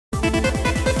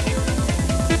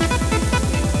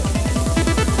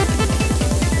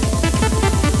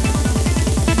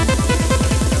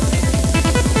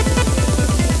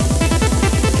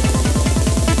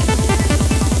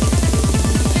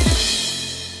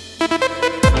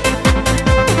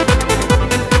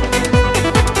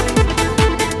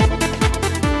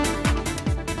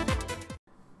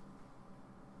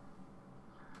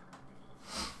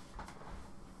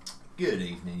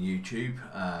YouTube.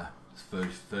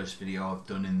 First video I've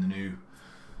done in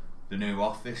the new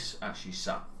office. Actually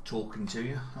sat talking to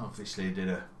you. Obviously I did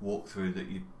a walkthrough that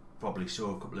you probably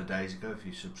saw a couple of days ago if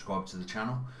you subscribed to the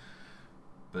channel.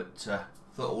 But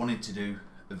thought I wanted to do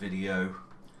a video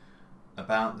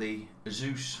about the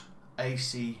Asus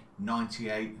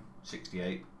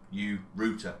AC68U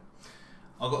router.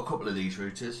 I've got a couple of these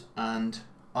routers, and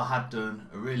I had done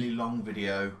a really long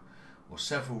video, or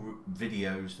several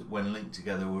videos that when linked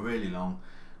together were really long,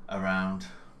 around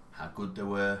how good they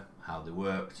were, how they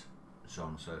worked, so on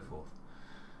and so forth.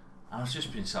 And I've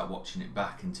just been sat watching it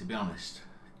back, and to be honest,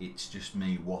 it's just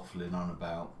me waffling on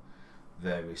about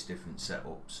various different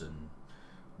setups and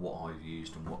what I've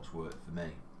used and what's worked for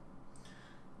me.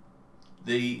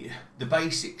 The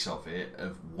basics of it,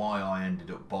 of why I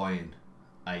ended up buying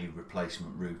a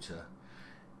replacement router,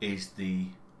 is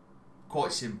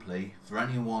quite simply, for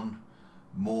anyone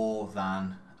more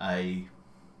than a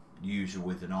user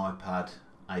with an iPad,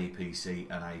 a PC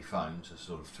and a phone, so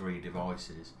sort of 3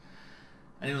 devices,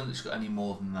 anyone that's got any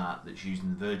more than that, that's using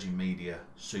the Virgin Media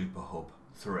Super Hub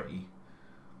 3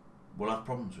 will have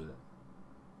problems with it.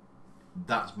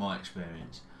 That's my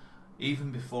experience.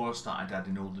 Even before I started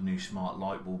adding all the new smart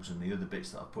light bulbs and the other bits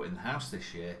that I've put in the house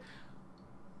this year,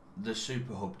 the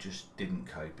Super Hub just didn't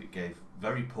cope. It gave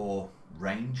very poor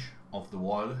range of the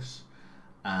wireless,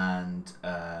 and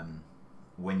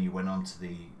when you went onto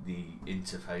the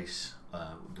interface,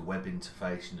 the web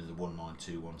interface, the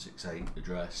 192.168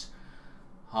 address,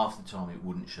 half the time it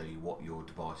wouldn't show you what your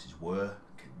devices were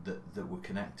that were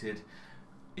connected.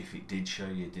 If it did show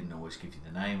you, it didn't always give you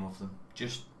the name of them.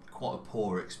 Just quite a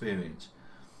poor experience.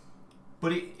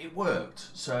 But it worked,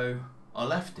 so I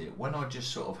left it. When I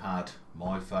just sort of had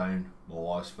my phone, my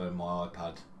wife's phone, my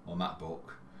iPad, my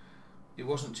MacBook, it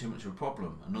wasn't too much of a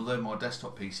problem. And although my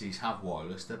desktop PCs have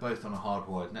wireless, they're both on a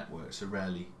hardwired network, so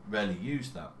rarely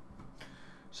use that.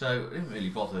 So I didn't really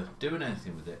bother doing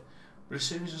anything with it. But as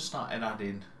soon as I started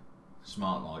adding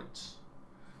smart lights,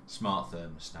 smart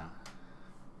thermostat,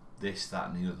 this, that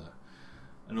and the other,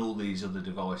 and all these other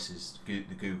devices, the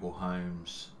Google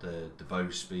Homes, the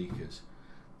Bose speakers,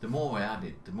 the more I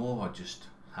added, the more I just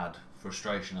had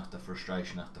frustration after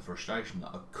frustration after frustration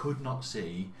that I could not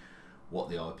see what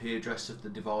the IP address of the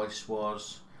device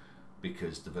was,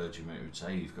 because the Virgin Media would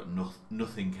say you've got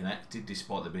nothing connected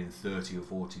despite there being 30 or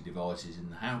 40 devices in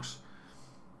the house.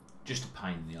 Just a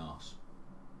pain in the arse.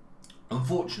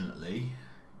 Unfortunately,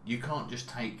 you can't just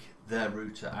take their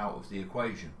router out of the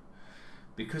equation.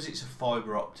 Because it's a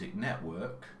fibre optic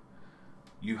network,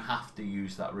 you have to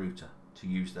use that router to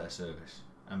use their service.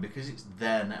 And because it's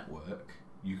their network,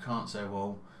 you can't say,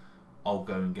 well, I'll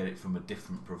go and get it from a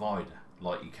different provider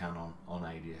like you can on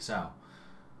ADSL.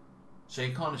 So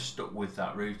you're kind of stuck with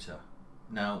that router.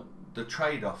 Now, the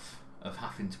trade-off of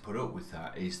having to put up with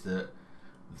that is that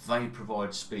they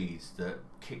provide speeds that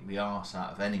kick the arse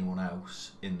out of anyone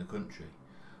else in the country.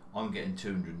 I'm getting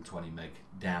 220 meg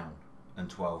down and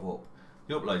 12 up.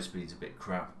 The upload speed's a bit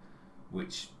crap,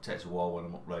 which takes a while when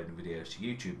I'm uploading videos to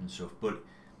YouTube and stuff, but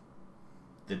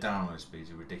the download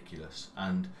speeds are ridiculous.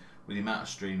 And with the amount of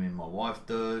streaming my wife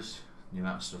does, the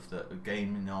amount of stuff that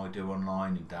gaming I do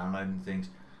online and downloading things,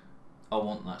 I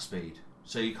want that speed.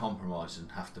 So you compromise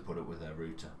and have to put up with their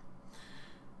router.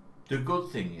 The good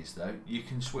thing is though, you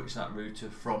can switch that router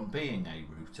from being a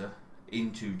router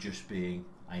into just being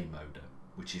a modem,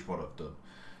 which is what I've done.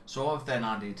 So I've then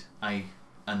added an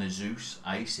Asus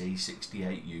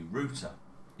AC68U router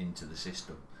into the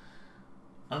system.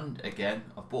 And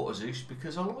again, I've bought Asus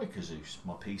because I like Asus.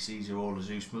 My PCs are all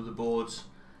Asus motherboards,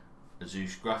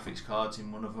 Asus graphics cards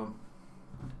in one of them.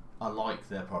 I like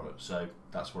their product, so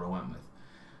that's what I went with.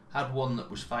 Had one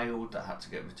that was failed, that had to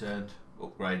get returned,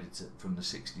 upgraded from the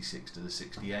 66 to the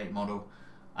 68 model,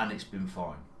 and it's been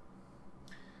fine.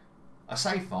 I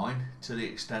say fine to the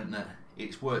extent that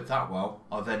it's worked that well,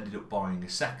 I've ended up buying a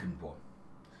second one.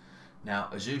 Now,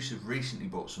 Asus have recently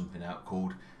brought something out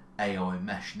called AI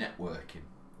Mesh Networking.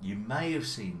 You may have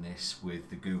seen this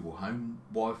with the Google Home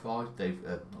Wi-Fi.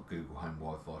 Not Google Home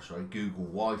Wi-Fi, sorry, Google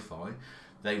Wi-Fi.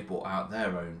 They've brought out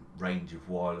their own range of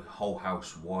whole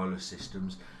house wireless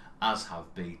systems, as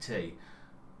have BT.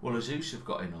 Well, Asus have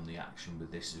got in on the action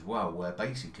with this as well, where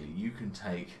basically you can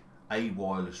take a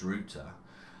wireless router,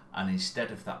 and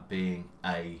instead of that being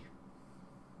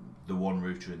the one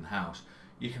router in the house,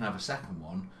 you can have a second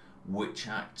one which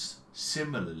acts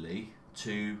similarly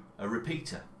to a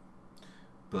repeater,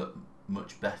 but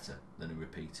much better than a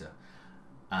repeater.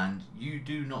 And you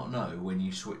do not know when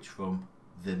you switch from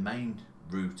the main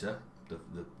router,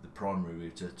 the primary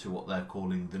router, to what they're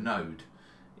calling the node.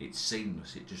 It's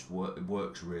seamless, it just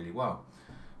works really well.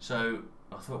 So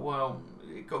I thought, well,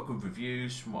 it got good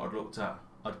reviews from what I'd looked at,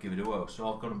 I'd give it a whirl.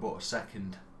 So I've gone and bought a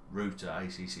second router,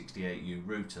 AC68U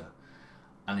router,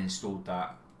 and installed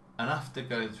that. And after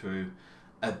going through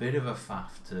a bit of a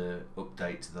faff to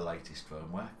update to the latest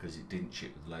firmware, because it didn't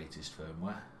ship with the latest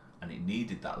firmware, and it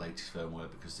needed that latest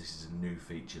firmware because this is a new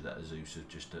feature that Asus have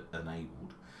just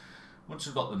enabled. Once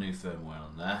I got the new firmware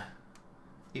on there,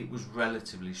 it was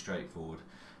relatively straightforward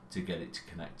to get it to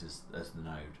connect as the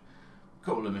node. A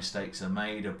couple of mistakes I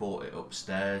made. I brought it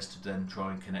upstairs to then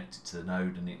try and connect it to the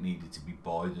node, and it needed to be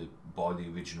by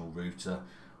the original router.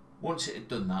 Once it had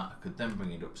done that, I could then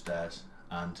bring it upstairs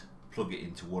and plug it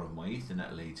into one of my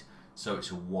Ethernet leads, so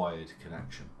it's a wired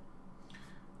connection.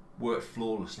 Worked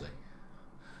flawlessly.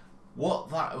 What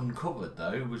that uncovered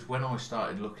though was when I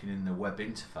started looking in the web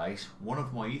interface, one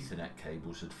of my Ethernet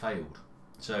cables had failed.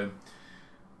 So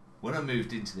when I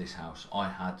moved into this house, I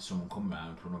had someone come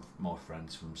round, one of my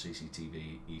friends from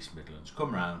CCTV East Midlands,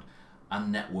 come round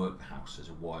and network the house as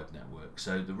a wired network.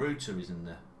 So the router is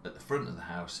at the front of the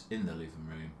house in the living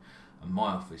room, and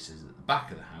my office is at the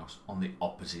back of the house on the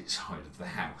opposite side of the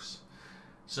house.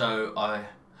 So I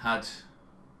had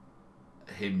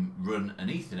him run an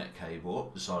Ethernet cable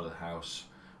up the side of the house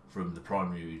from the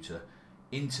primary router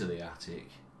into the attic,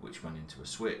 which went into a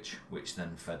switch, which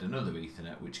then fed another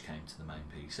Ethernet which came to the main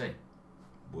PC.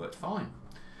 Worked fine.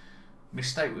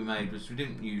 Mistake we made was we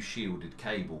didn't use shielded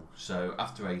cable, so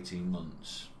after 18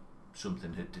 months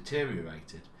something had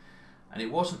deteriorated, and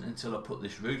it wasn't until I put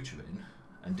this router in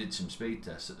and did some speed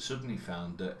tests that suddenly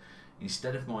found that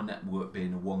instead of my network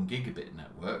being a 1 gigabit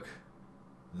network,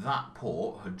 that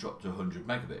port had dropped to 100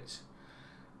 megabits.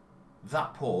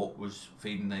 That port was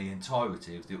feeding the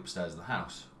entirety of the upstairs of the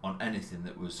house on anything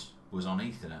that was on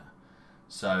Ethernet.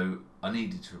 So I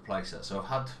needed to replace that. So I've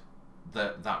had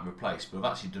that replaced, but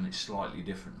I've actually done it slightly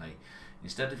differently.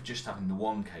 Instead of just having the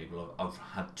one cable, I've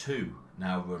had two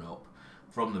now run up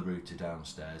from the router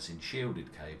downstairs in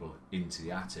shielded cable into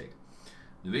the attic.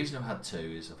 The reason I've had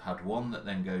two is I've had one that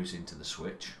then goes into the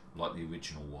switch, like the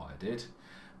original wire did,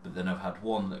 but then I've had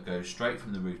one that goes straight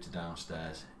from the router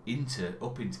downstairs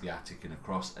up into the attic and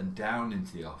across and down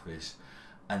into the office,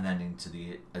 and then into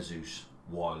the Asus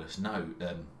wireless node.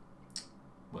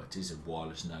 Well, it is a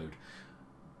wireless node,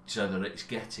 so that it's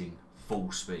getting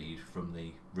full speed from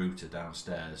the router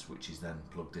downstairs, which is then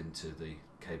plugged into the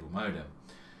cable modem.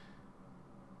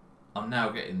 I'm now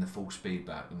getting the full speed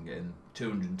back. I'm getting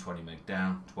 220 meg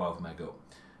down, 12 meg up,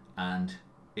 and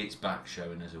it's back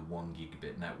showing as a 1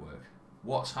 gigabit network.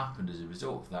 What's happened as a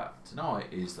result of that tonight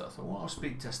is that I thought, well, I'll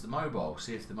speed test the mobile,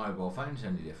 see if the mobile phone's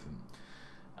any different.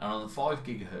 And on the 5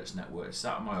 gigahertz network, it's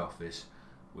sat in my office,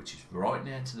 which is right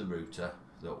near to the router,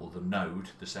 or the node,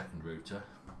 the second router.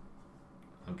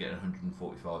 I'm getting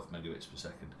 145 megabits per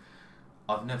second.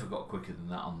 I've never got quicker than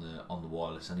that on the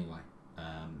wireless anyway.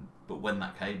 But when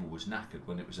that cable was knackered,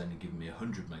 when it was only giving me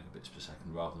 100 megabits per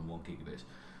second rather than 1 gigabit,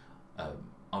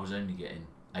 I was only getting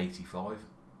 85.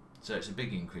 So it's a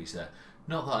big increase there.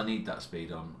 Not that I need that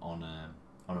speed on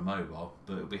a mobile,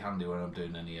 but it'll be handy when I'm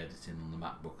doing any editing on the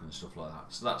MacBook and stuff like that.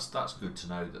 So that's good to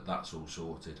know that that's all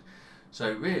sorted.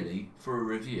 So really, for a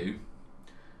review,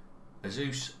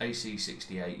 Asus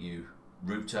AC68U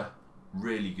router,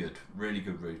 really good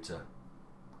router.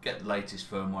 Get the latest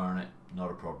firmware on it,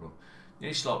 not a problem. The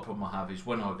only slight problem I have is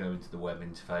when I go into the web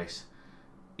interface,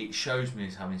 it shows me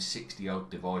as having 60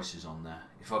 odd devices on there.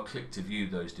 If I click to view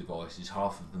those devices,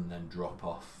 half of them then drop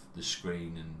off the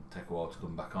screen and take a while to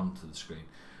come back onto the screen,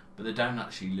 but they don't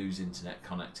actually lose internet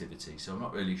connectivity, so I'm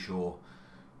not really sure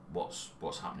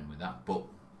what's happening with that. But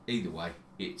either way,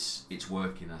 it's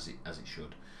working as it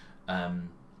should.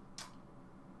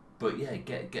 But yeah,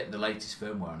 get the latest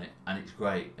firmware on it, and it's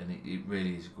great, and it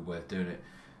really is a good way of doing it.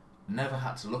 Never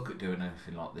had to look at doing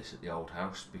anything like this at the old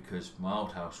house, because my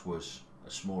old house was a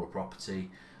smaller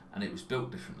property and it was built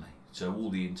differently. So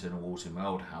all the internal walls in my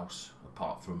old house,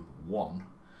 apart from one,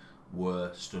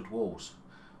 were stud walls.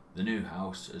 The new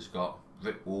house has got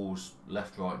brick walls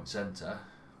left, right and centre,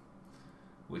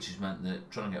 which has meant that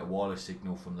trying to get a wireless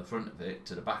signal from the front of it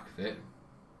to the back of it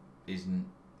isn't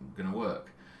going to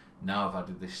work. Now I've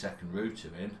added this second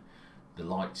router in, the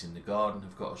lights in the garden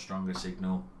have got a stronger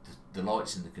signal. The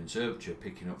lights in the conservatory are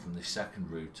picking up from this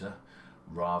second router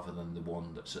rather than the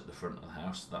one that's at the front of the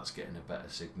house. That's getting a better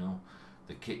signal.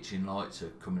 The kitchen lights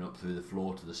are coming up through the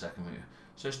floor to the second router.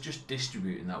 So it's just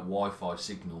distributing that Wi-Fi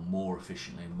signal more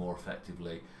efficiently and more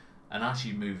effectively. And as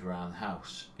you move around the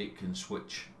house, it can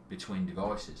switch between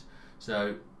devices.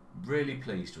 So really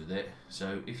pleased with it.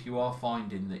 So if you are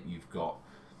finding that you've got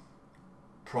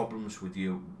problems with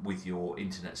your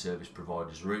internet service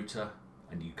provider's router,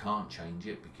 and you can't change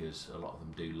it because a lot of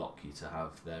them do lock you to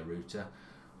have their router,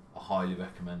 I highly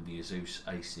recommend the Asus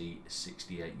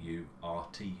AC68U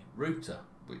RT router,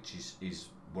 which is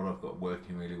what I've got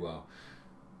working really well.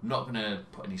 I'm not going to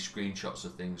put any screenshots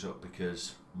of things up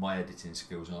because my editing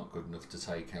skills aren't good enough to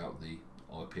take out the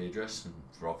IP address, and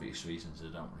for obvious reasons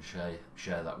I don't want to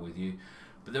share that with you.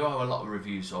 But there are a lot of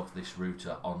reviews of this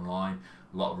router online,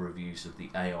 a lot of reviews of the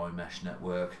AI mesh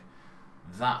network.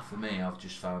 That for me I've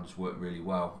just found has worked really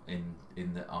well in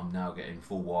that I'm now getting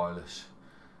full wireless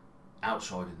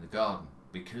outside in the garden,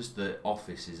 because the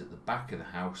office is at the back of the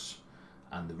house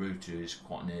and the router is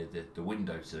quite near the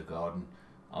window to the garden.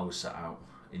 I was sat out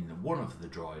in one of the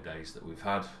dry days that we've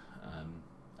had,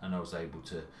 and I was able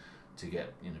to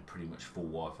get pretty much full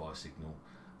Wi-Fi signal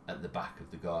at the back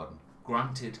of the garden.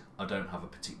 Granted, I don't have a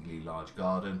particularly large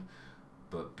garden,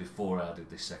 but before I added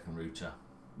this second router,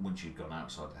 once you'd gone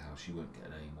outside the house you wouldn't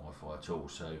get any Wi-Fi at all,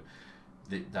 so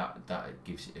that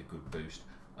gives it a good boost.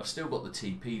 I've still got the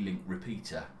TP-Link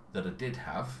repeater that I did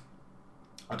have.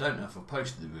 I don't know if I've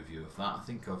posted the review of that. I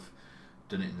think I've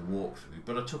done it in the walkthrough,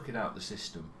 but I took it out of the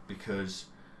system because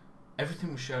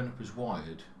everything was showing up as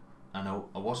wired, and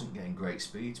I wasn't getting great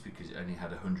speeds because it only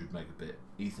had a 100 megabit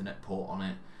Ethernet port on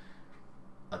it.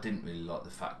 I didn't really like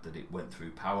the fact that it went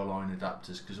through power line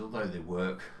adapters, because although they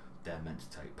work, they're meant to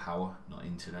take power, not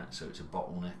internet, so it's a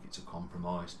bottleneck, it's a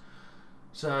compromise.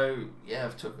 So yeah,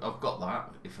 I've got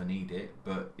that if I need it,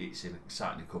 but it's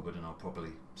sat in a cupboard and I'll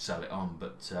probably sell it on.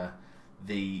 But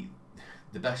the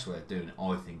best way of doing it,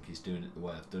 I think, is doing it the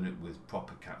way I've done it, with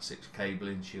proper Cat6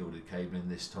 cabling, shielded cabling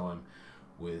this time,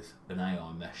 with an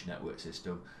AI mesh network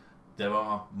system. There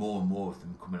are more and more of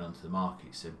them coming onto the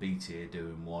market. So BT are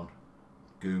doing one,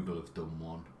 Google have done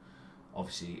one,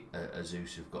 obviously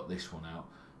Asus have got this one out.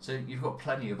 So you've got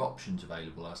plenty of options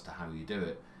available as to how you do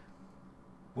it.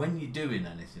 When you're doing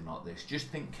anything like this, just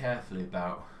think carefully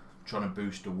about trying to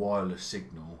boost a wireless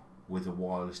signal with a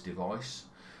wireless device,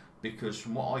 because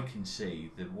from what I can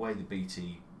see, the way the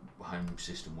BT home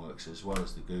system works as well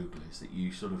as the Google is that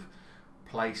you sort of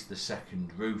place the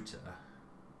second router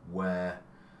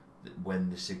when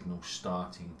the signal's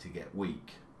starting to get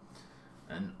weak.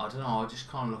 And I don't know, I just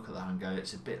kind of look at that and go,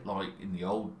 it's a bit like in the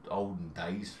olden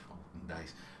days, a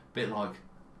bit like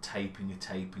taping a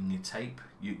tape.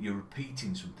 You're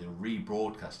repeating something,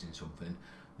 rebroadcasting something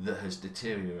that has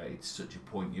deteriorated to such a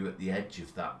point you're at the edge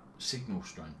of that signal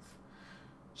strength.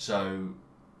 So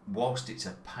whilst it's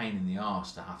a pain in the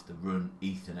arse to have to run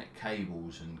Ethernet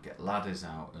cables and get ladders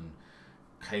out and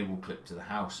cable clip to the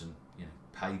house and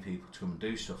pay people to come and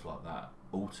do stuff like that,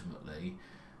 ultimately,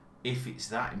 if it's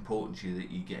that important to you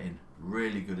that you're getting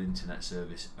really good internet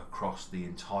service across the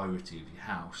entirety of your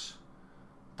house,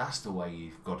 that's the way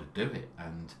you've got to do it.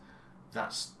 And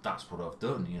that's what I've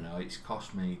done. It's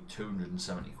cost me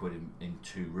 270 quid in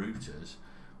 2 routers,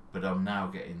 but I'm now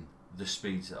getting the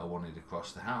speeds that I wanted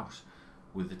across the house.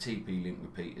 With the TP-Link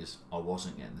repeaters, I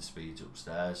wasn't getting the speeds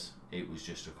upstairs. It was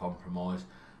just a compromise.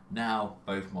 Now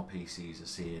both my PCs are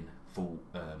seeing full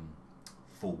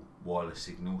wireless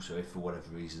signal, so if for whatever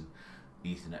reason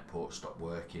the Ethernet port stopped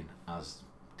working, as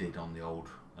did on the old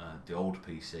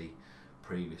PC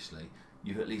previously,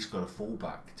 you've at least got a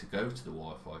fallback to go to the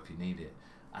Wi-Fi if you need it,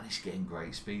 and it's getting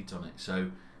great speeds on it.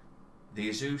 So the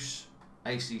Asus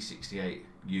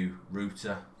AC68U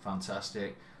router,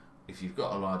 fantastic. If you've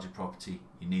got a larger property,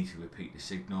 you need to repeat the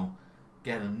signal,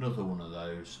 get another one of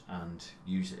those and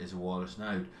use it as a wireless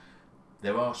node.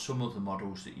 There are some other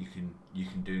models that you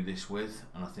can do this with,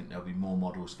 and I think there'll be more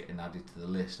models getting added to the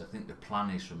list. I think the plan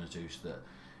is from Asus that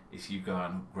if you go out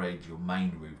and upgrade your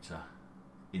main router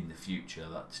in the future,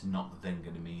 that's not then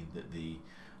going to mean that the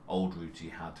old router you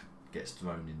had gets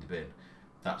thrown in the bin.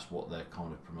 That's what they're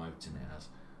kind of promoting it as.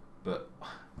 But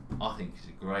I think it's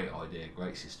a great idea,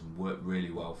 great system, worked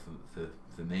really well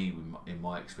for me in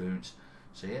my experience.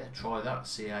 So yeah, try that,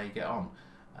 see how you get on,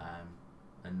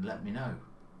 and let me know.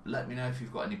 Let me know if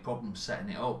you've got any problems setting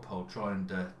it up. I'll try and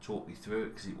talk you through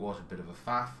it, because it was a bit of a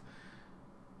faff,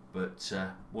 but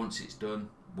once it's done,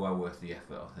 well worth the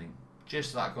effort, I think. Cheers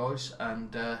to that, guys,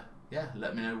 and yeah,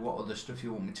 let me know what other stuff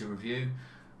you want me to review.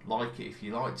 Like it if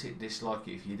you liked it, dislike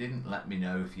it if you didn't, let me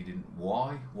know if you didn't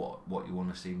why, what you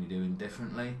want to see me doing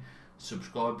differently.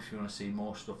 Subscribe if you want to see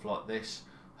more stuff like this.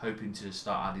 Hoping to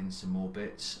start adding some more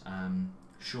bits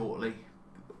shortly.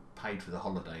 Paid for the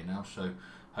holiday now, so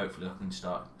hopefully I can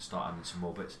start adding some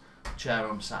more bits. The chair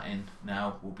I'm sat in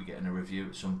now, we'll be getting a review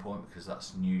at some point because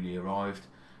that's newly arrived,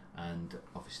 and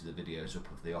obviously the video's up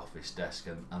of the office desk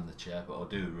and the chair, but I'll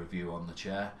do a review on the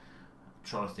chair.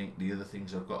 Trying to think the other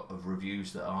things I've got of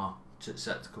reviews that are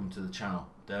set to come to the channel.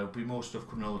 There'll be more stuff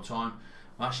coming all the time.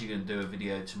 I'm actually going to do a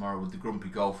video tomorrow with the Grumpy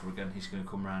Golfer again. He's going to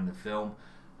come around and film,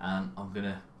 and I'm going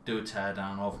to do a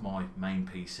teardown of my main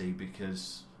PC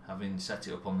because having set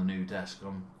it up on the new desk,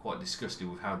 I'm quite disgusted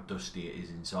with how dusty it is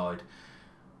inside.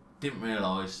 Didn't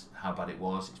realise how bad it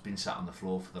was. It's been sat on the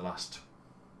floor for the last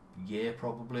year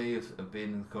probably of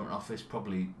being in the current office,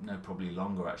 probably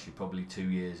longer actually, probably 2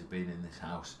 years of being in this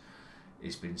house.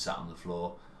 It's been sat on the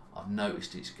floor. I've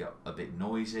noticed it's got a bit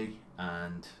noisy,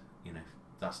 and you know,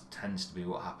 that tends to be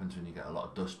what happens when you get a lot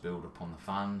of dust build up on the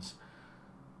fans.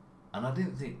 And I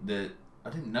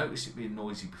didn't notice it being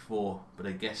noisy before, but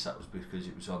I guess that was because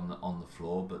it was on the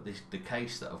floor. But the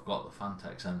case that I've got, the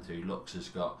Fantex M3 Lux, has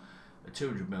got a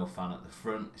 200mm fan at the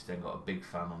front. It's then got a big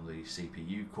fan on the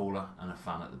CPU cooler and a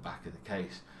fan at the back of the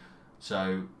case.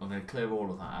 So I'm going to clear all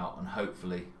of that out and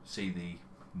hopefully see the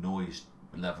noise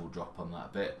level drop on that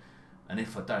a bit. And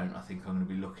if I don't, I think I'm going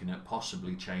to be looking at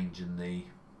possibly changing the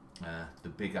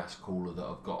big ass cooler that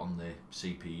I've got on the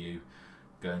CPU,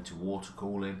 going to water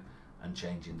cooling, and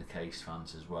changing the case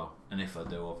fans as well. And if I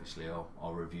do, obviously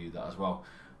I'll review that as well.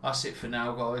 That's it for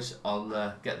now, guys.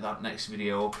 I'll get that next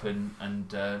video up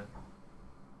and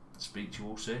speak to you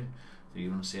all soon. If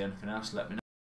you want to see anything else, let me know.